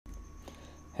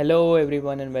Hello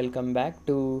everyone and welcome back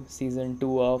to season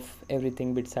 2 of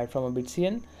Everything Bitsat from a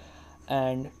Bitsian.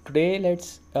 And today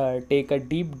let's take a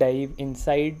deep dive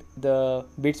inside the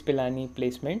BITS Pilani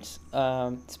placements,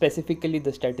 specifically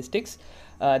the statistics.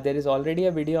 There is already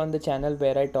a video on the channel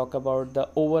where I talk about the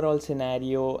overall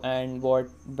scenario and what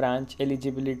branch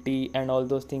eligibility and all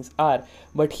those things are.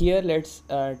 But here let's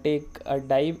take a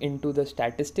dive into the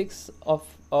statistics of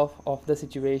the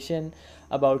situation,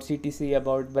 about CTC,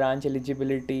 about branch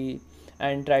eligibility,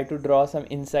 and try to draw some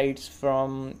insights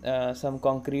from some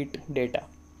concrete data.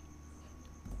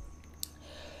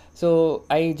 So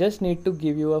I just need to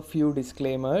give you a few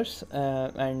disclaimers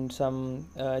and some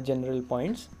general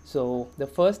points. So the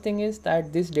first thing is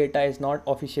that this data is not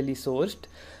officially sourced.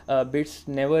 BITS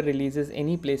never releases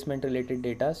any placement related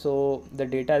data. So the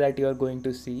data that you are going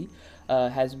to see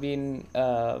has been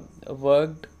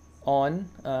worked on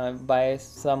by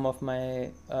some of my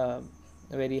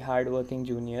very hardworking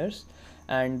juniors,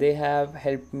 and they have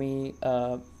helped me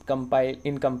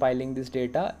compiling this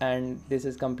data, and this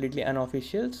is completely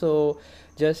unofficial, so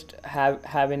just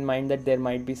have in mind that there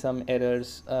might be some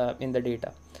errors in the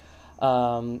data.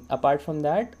 Apart from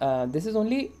that, this is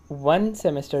only one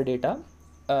semester data,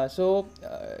 so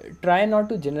try not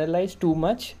to generalize too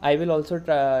much. I will also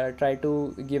try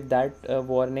to give that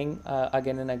warning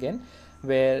again and again,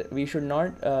 where we should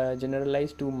not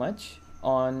generalize too much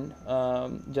on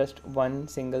just one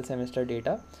single semester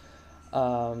data,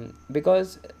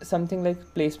 because something like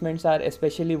placements are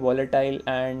especially volatile,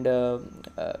 and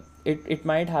it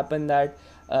might happen that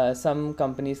some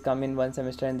companies come in one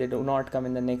semester and they do not come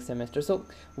in the next semester. So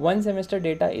one semester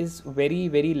data is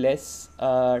very less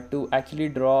to actually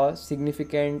draw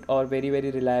significant or very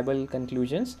reliable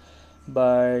conclusions.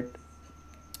 But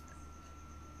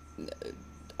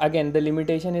again, the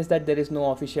limitation is that there is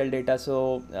no official data,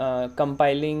 so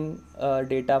compiling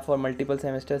data for multiple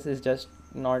semesters is just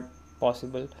not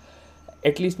possible,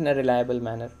 at least in a reliable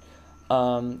manner.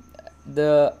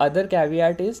 The other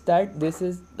caveat is that this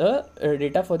is the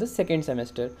data for the second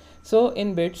semester. So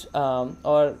in BITS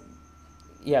so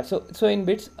in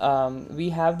BITS we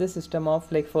have this system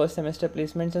of like first semester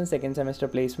placements and second semester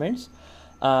placements.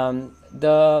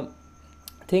 The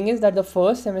thing is that the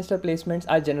first semester placements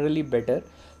are generally better.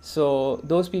 So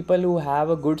those people who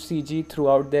have a good CG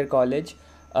throughout their college,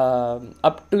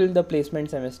 up till the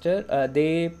placement semester,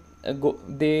 they go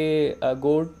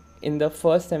in the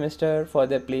first semester for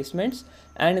their placements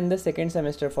and in the second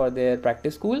semester for their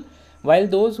practice school, while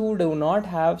those who do not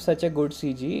have such a good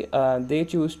CG, they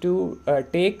choose to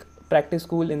take practice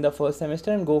school in the first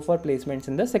semester and go for placements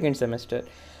in the second semester.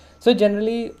 So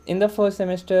generally in the first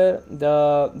semester,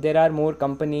 there are more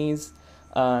companies,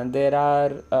 there are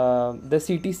the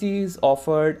CTCs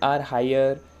offered are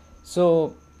higher.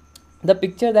 So the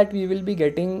picture that we will be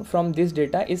getting from this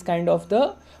data is kind of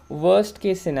the worst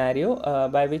case scenario,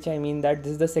 by which I mean that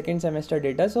this is the second semester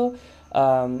data. So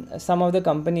some of the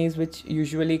companies which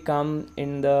usually come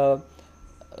in the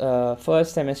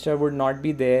first semester would not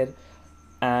be there,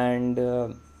 and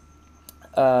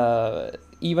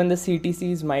even the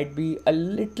CTCs might be a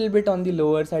little bit on the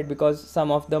lower side, because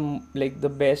some of them, like the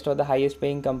best or the highest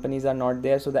paying companies, are not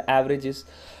there, so the averages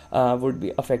would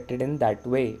be affected in that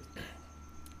way.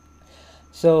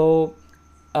 So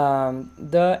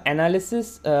the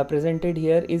analysis presented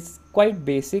here is quite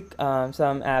basic,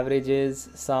 some averages,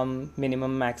 some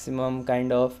minimum maximum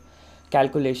kind of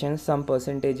calculations, some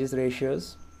percentages,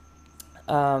 ratios.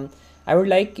 I would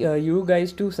like you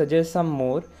guys to suggest some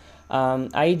more.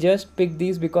 I just picked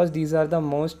these because these are the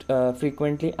most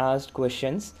frequently asked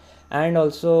questions, and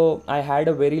also I had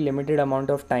a very limited amount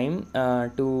of time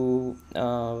to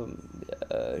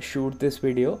shoot this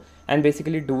video and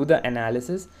basically do the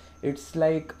analysis. It's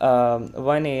like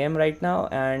 1 a.m. right now,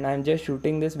 and I'm just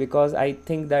shooting this because I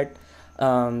think that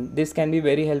this can be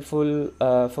very helpful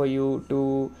for you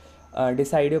to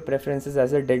decide your preferences,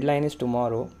 as the deadline is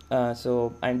tomorrow.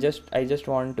 So I just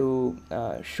want to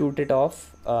shoot it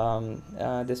off,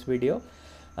 this video,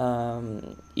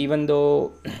 even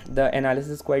though the analysis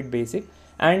is quite basic,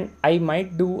 and I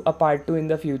might do a part 2 in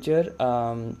the future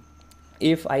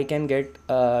if I can get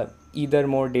either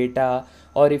more data,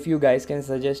 or if you guys can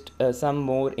suggest some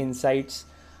more insights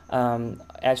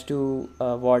as to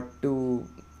what to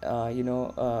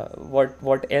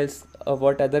what else,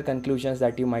 what other conclusions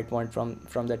that you might want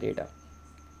from the data.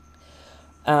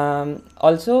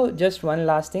 Also, just one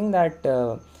last thing, that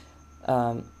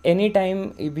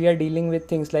anytime we are dealing with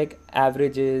things like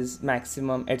averages,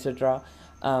 maximum, etc.,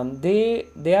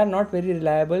 they are not very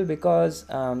reliable, because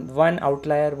one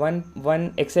outlier,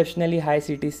 one exceptionally high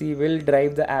CTC will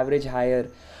drive the average higher,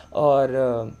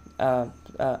 or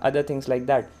other things like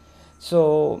that.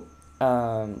 So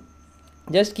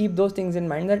just keep those things in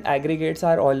mind, that aggregates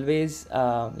are always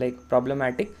like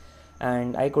problematic,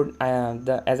 and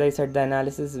as I said, the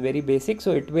analysis is very basic,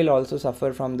 so it will also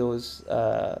suffer from those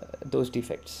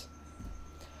defects.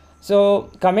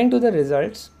 So coming to the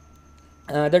results,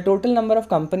 the total number of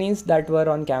companies that were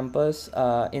on campus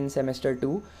in semester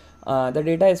 2, the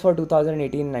data is for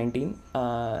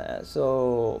 2018-19.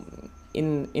 So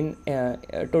in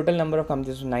total number of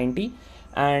companies was 90,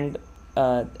 and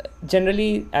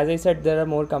generally, as I said, there are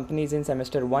more companies in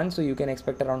semester 1, so you can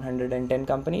expect around 110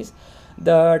 companies.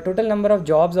 The total number of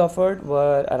jobs offered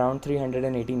were around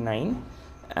 389,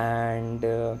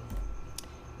 and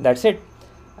that's it.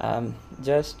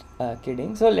 Just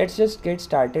kidding. So let's just get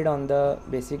started on the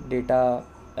basic data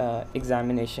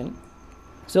examination.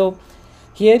 So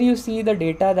here you see the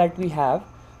data that we have.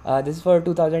 This is for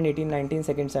 2018-19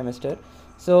 second semester.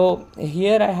 So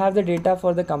here I have the data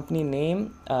for the company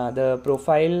name, the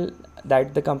profile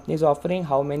that the company is offering,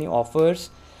 how many offers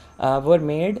were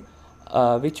made,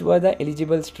 which were the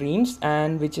eligible streams,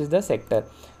 and which is the sector.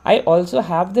 I also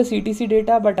have the CTC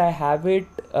data, but I have it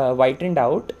whitened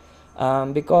out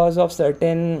because of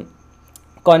certain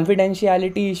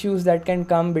confidentiality issues that can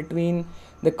come between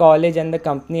the college and the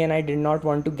company, and I did not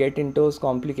want to get into those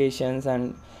complications,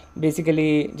 and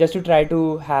basically just to try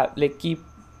to have keep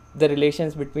the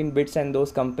relations between BITS and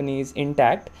those companies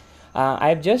intact.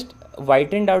 I've just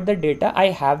whitened out the data. I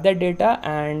have that data,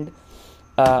 and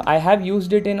I have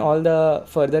used it in all the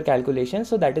further calculations,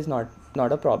 so that is not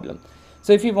a problem.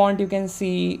 So if you want, you can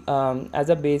see as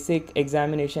a basic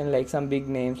examination, like some big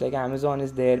names like Amazon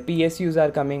is there. PSUs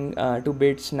are coming to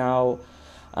BITS now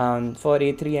for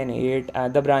A3 and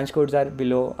A8. The branch codes are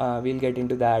below. We'll get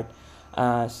into that.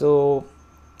 So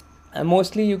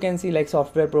mostly you can see like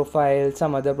software profiles,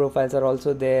 some other profiles are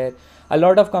also there. A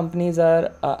lot of companies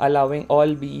are allowing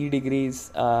all BE degrees,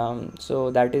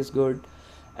 so that is good.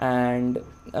 And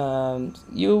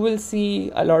you will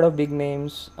see a lot of big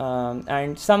names,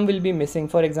 and some will be missing.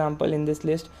 For example, in this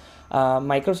list,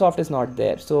 Microsoft is not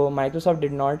there, so Microsoft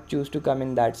did not choose to come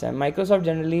in that sem. Microsoft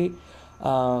generally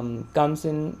comes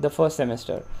in the first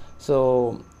semester,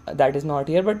 so that is not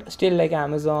here. But still, like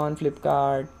Amazon,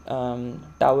 Flipkart,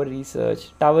 Tower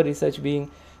Research being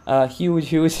a huge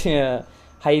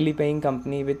highly paying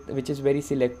company which is very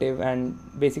selective and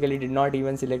basically did not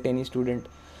even select any student,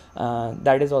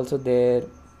 that is also there.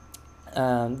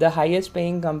 The highest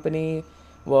paying company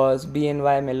was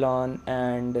BNY Mellon,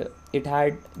 and it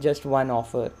had just one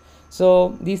offer.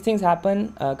 So these things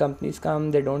happen. Companies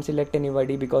come, they don't select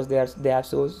anybody because they have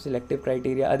so selective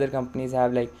criteria. Other companies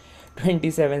have like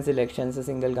 27 selections a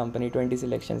single company, 20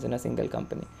 selections in a single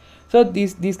company. So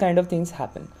these kind of things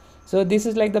happen. So this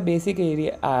is like the basic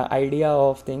idea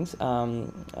of things.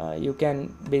 You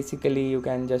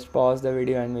can just pause the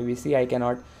video and maybe see. I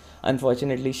cannot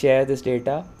unfortunately share this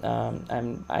data,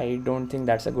 and I don't think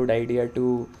that's a good idea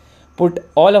to put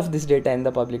all of this data in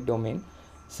the public domain.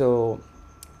 So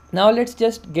now let's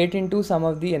just get into some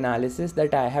of the analysis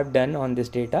that I have done on this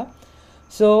data.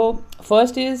 So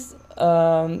first is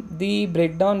the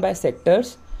breakdown by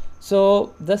sectors.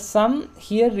 So the sum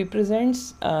here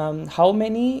represents how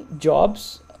many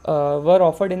jobs were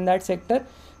offered in that sector.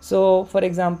 So for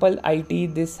example,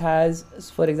 IT, this has,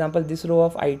 for example, this row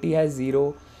of IT has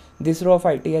 0, this row of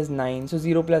IT has 9, so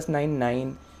 0 plus 9,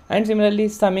 9, and similarly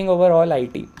summing over all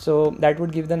IT, so that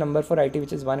would give the number for IT,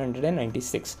 which is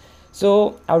 196.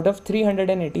 So out of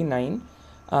 389,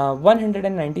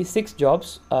 196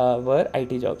 jobs were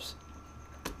IT jobs.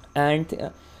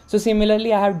 And so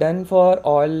similarly I have done for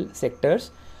all sectors.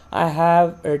 I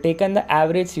have taken the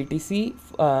average CTC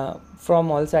from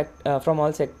all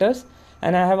sectors,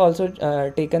 and I have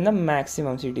also taken the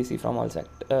maximum CTC from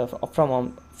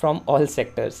all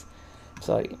sectors.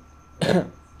 Sorry.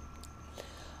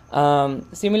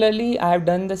 Similarly, I have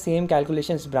done the same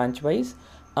calculations branch-wise.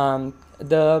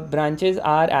 The branches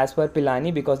are as per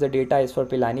Pilani because the data is for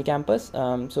Pilani campus.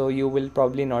 So you will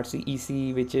probably not see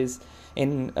EC, which is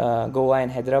in Goa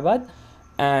and Hyderabad.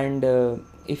 And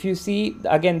if you see,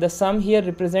 again, the sum here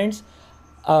represents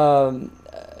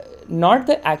not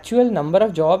the actual number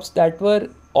of jobs that were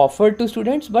offered to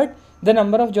students, but the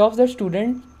number of jobs that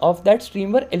students of that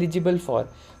stream were eligible for.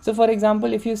 So for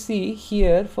example, if you see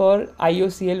here for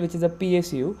IOCL, which is a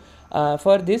PSU,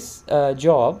 for this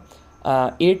job,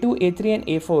 A2, A3 and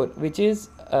A4, which is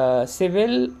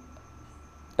civil,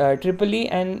 EEE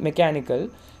and mechanical,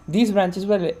 these branches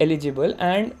were eligible,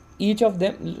 and each of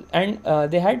them, and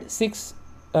they had 6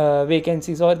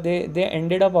 vacancies, or they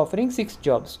ended up offering 6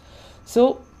 jobs.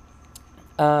 So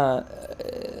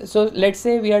so let's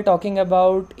say we are talking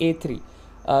about A3.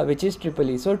 which is triple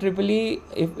E. So triple E,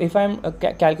 if I'm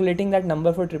calculating that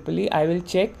number for triple E, I will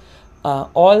check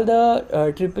all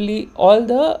the triple E, all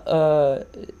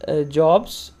the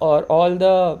jobs or all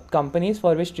the companies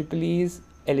for which triple E is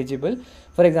eligible.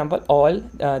 For example, all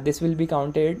this will be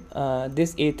counted,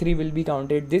 this A3 will be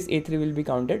counted, this A3 will be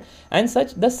counted, and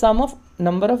such. The sum of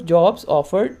number of jobs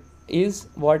offered is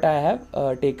what I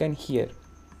have taken here.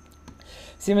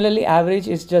 Similarly, average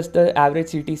is just the average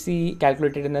CTC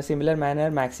calculated in a similar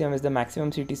manner. Maximum is the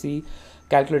maximum CTC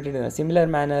calculated in a similar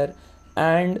manner,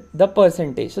 and the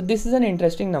percentage. So this is an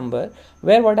interesting number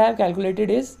where what I have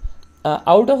calculated is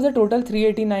out of the total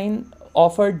 389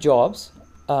 offered jobs,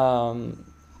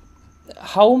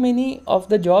 how many of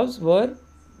the jobs were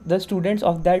the students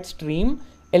of that stream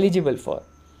eligible for.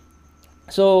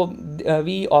 So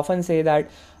we often say that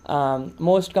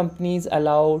most companies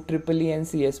allow triple E and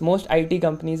CS. Most IT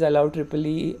companies allow triple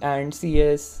E and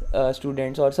CS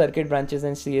students, or circuit branches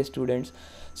and CS students.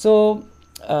 So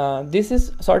this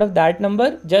is sort of that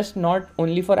number, just not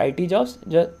only for IT jobs,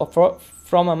 just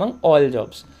from among all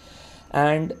jobs.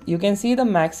 And you can see the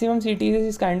maximum CTC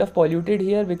is kind of polluted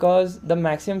here, because the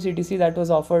maximum CTC that was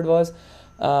offered was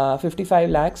 55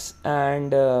 lakhs,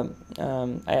 and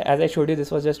as I showed you, this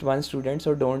was just one student,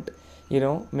 so don't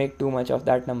make too much of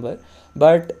that number.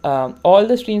 But all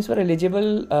the streams were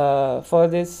eligible for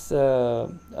this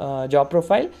job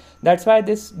profile. That's why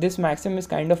this maximum is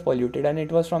kind of polluted, and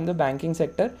it was from the banking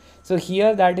sector. So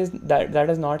here that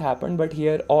has not happened, but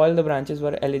here all the branches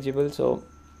were eligible. So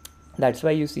that's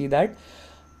why you see that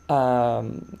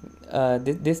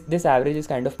this average is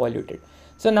kind of polluted.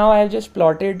 So now I have just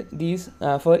plotted these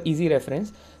for easy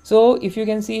reference. So if you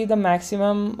can see, the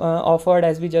maximum offered,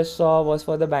 as we just saw, was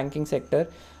for the banking sector.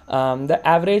 The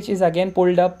average is again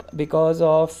pulled up because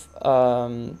of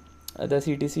the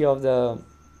CTC of the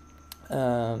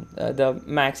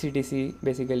max CTC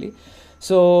basically.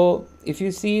 So if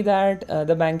you see that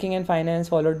the banking and finance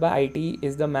followed by IT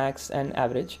is the max and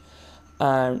average.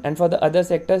 And for the other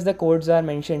sectors, the codes are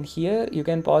mentioned here. You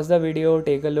can pause the video,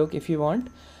 take a look if you want.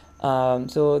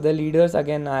 So the leaders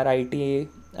again are IT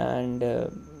and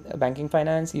banking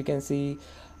finance. You can see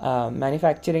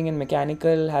manufacturing and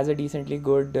mechanical has a decently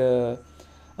good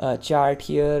chart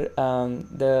here.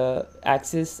 The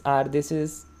axis are, this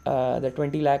is the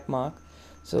 20 lakh mark.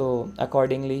 So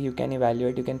accordingly you can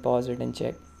evaluate, you can pause it and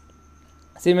check.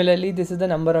 Similarly, this is the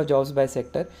number of jobs by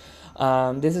sector.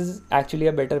 This is actually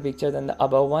a better picture than the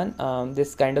above one.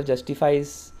 This kind of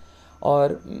justifies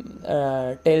or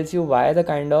tells you why the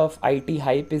kind of IT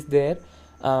hype is there,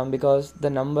 because the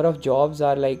number of jobs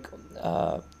are like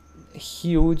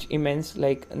huge, immense,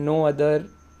 like no other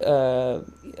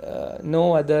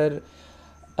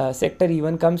sector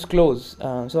even comes close.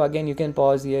 So again, you can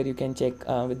pause here, you can check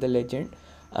with the legend.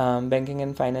 Banking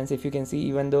and finance, if you can see,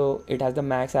 even though it has the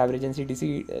max, average and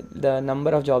CTC, the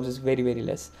number of jobs is very, very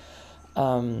less.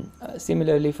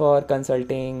 Similarly for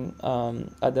consulting,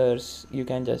 others, you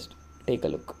can just take a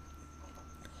look.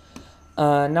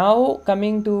 Now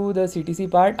coming to the CTC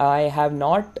part, I have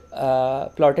not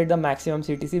plotted the maximum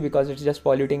CTC because it's just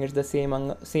polluting. It's the same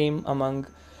among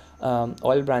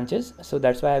all branches, so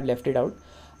that's why I've left it out.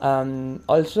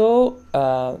 Also,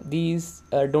 these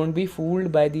don't be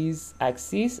fooled by these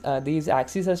axes. These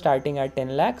axes are starting at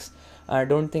 10 lakhs.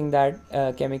 Don't think that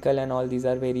chemical and all these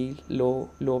are very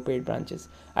low paid branches.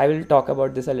 I will talk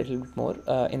about this a little bit more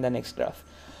in the next graph.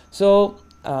 So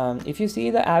if you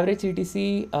see the average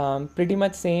CTC, pretty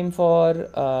much same for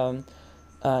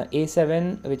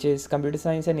A7, which is computer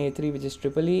science, and A3, which is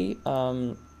triple E.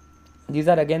 These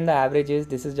are again the averages.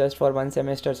 This is just for one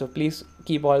semester, so please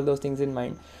keep all those things in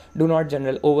mind. Do not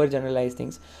over generalize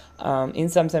things. In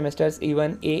some semesters,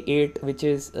 even A8, which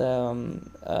is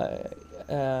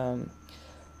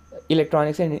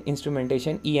electronics and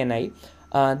instrumentation, ENI,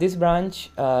 this branch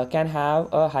can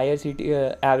have a higher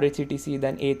average CTC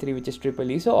than A3, which is triple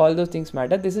E. So all those things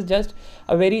matter. This is just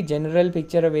a very general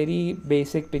picture, a very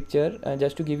basic picture,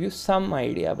 just to give you some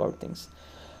idea about things.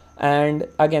 And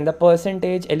again, the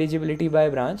percentage eligibility by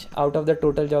branch out of the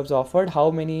total jobs offered, how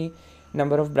many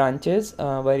number of branches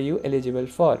were you eligible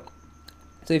for.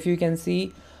 So if you can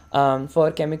see,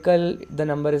 for chemical the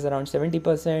number is around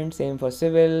 70%, same for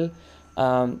civil.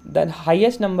 The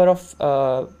highest number of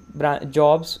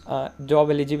jobs, job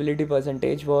eligibility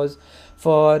percentage was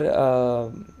for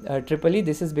triple E.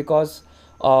 This is because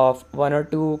of one or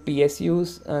two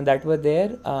PSUs that were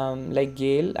there, like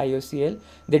GAIL, IOCL.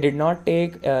 They did not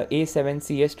take A7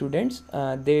 CS students,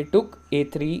 they took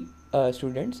A3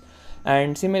 students.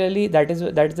 And similarly, that's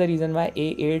the reason why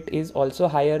A8 is also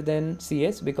higher than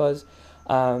CS, because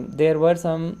there were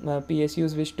some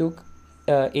PSUs which took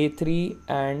A3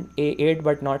 and A8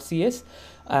 but not CS,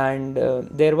 and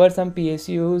there were some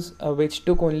PSUs which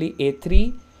took only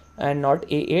A3 and not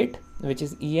A8, which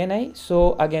is ENI.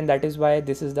 So again, that is why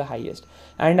this is the highest,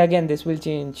 and again this will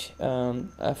change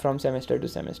from semester to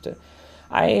semester.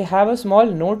 I have a small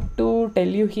note to tell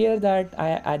you here that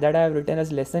I have written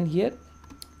as lesson here.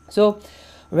 So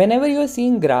whenever you are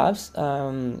seeing graphs,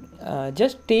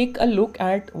 just take a look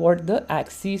at what the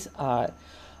axes are.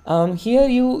 Here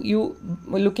you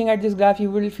looking at this graph,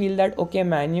 you will feel that okay,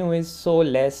 Manu is so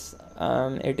less,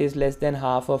 it is less than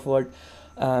half of what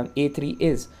A3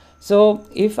 is. So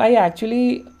if I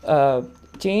actually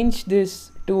change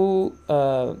this to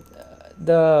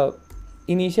the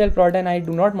initial plot and I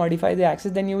do not modify the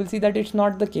axis, then you will see that it's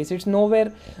not the case. It's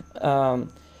nowhere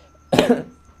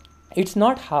it's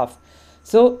not half.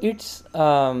 So it's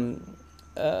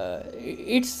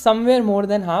somewhere more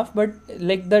than half, but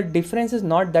like the difference is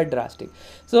not that drastic.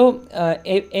 So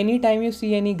anytime you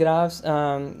see any graphs,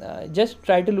 just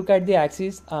try to look at the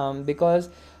axis, because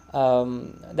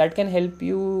that can help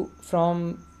you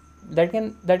from that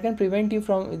can prevent you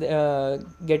from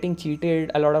getting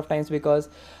cheated a lot of times, because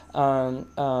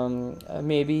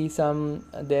maybe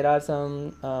there are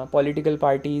some political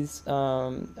parties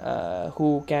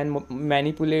who can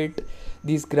manipulate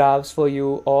these graphs for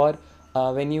you, or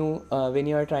when you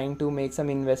are trying to make some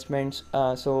investments,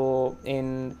 so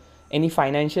in any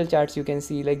financial charts you can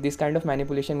see like this kind of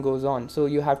manipulation goes on, so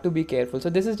you have to be careful. So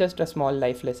this is just a small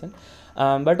life lesson,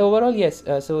 but overall, yes,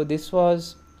 so this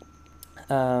was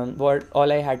what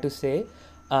all I had to say,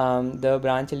 the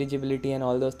branch eligibility and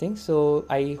all those things. So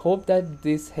I hope that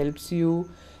this helps you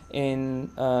in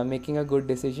making a good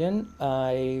decision.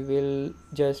 I will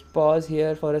just pause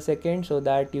here for a second so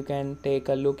that you can take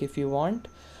a look if you want,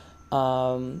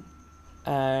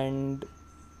 and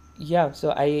yeah,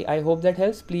 so I hope that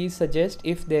helps. Please suggest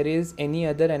if there is any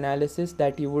other analysis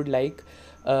that you would like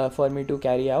for me to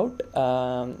carry out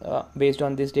based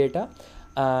on this data,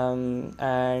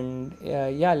 and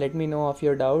yeah, let me know of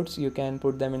your doubts. You can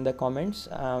put them in the comments.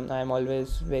 I'm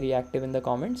always very active in the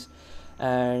comments.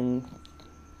 And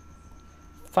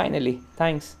finally,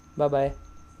 thanks. Bye bye.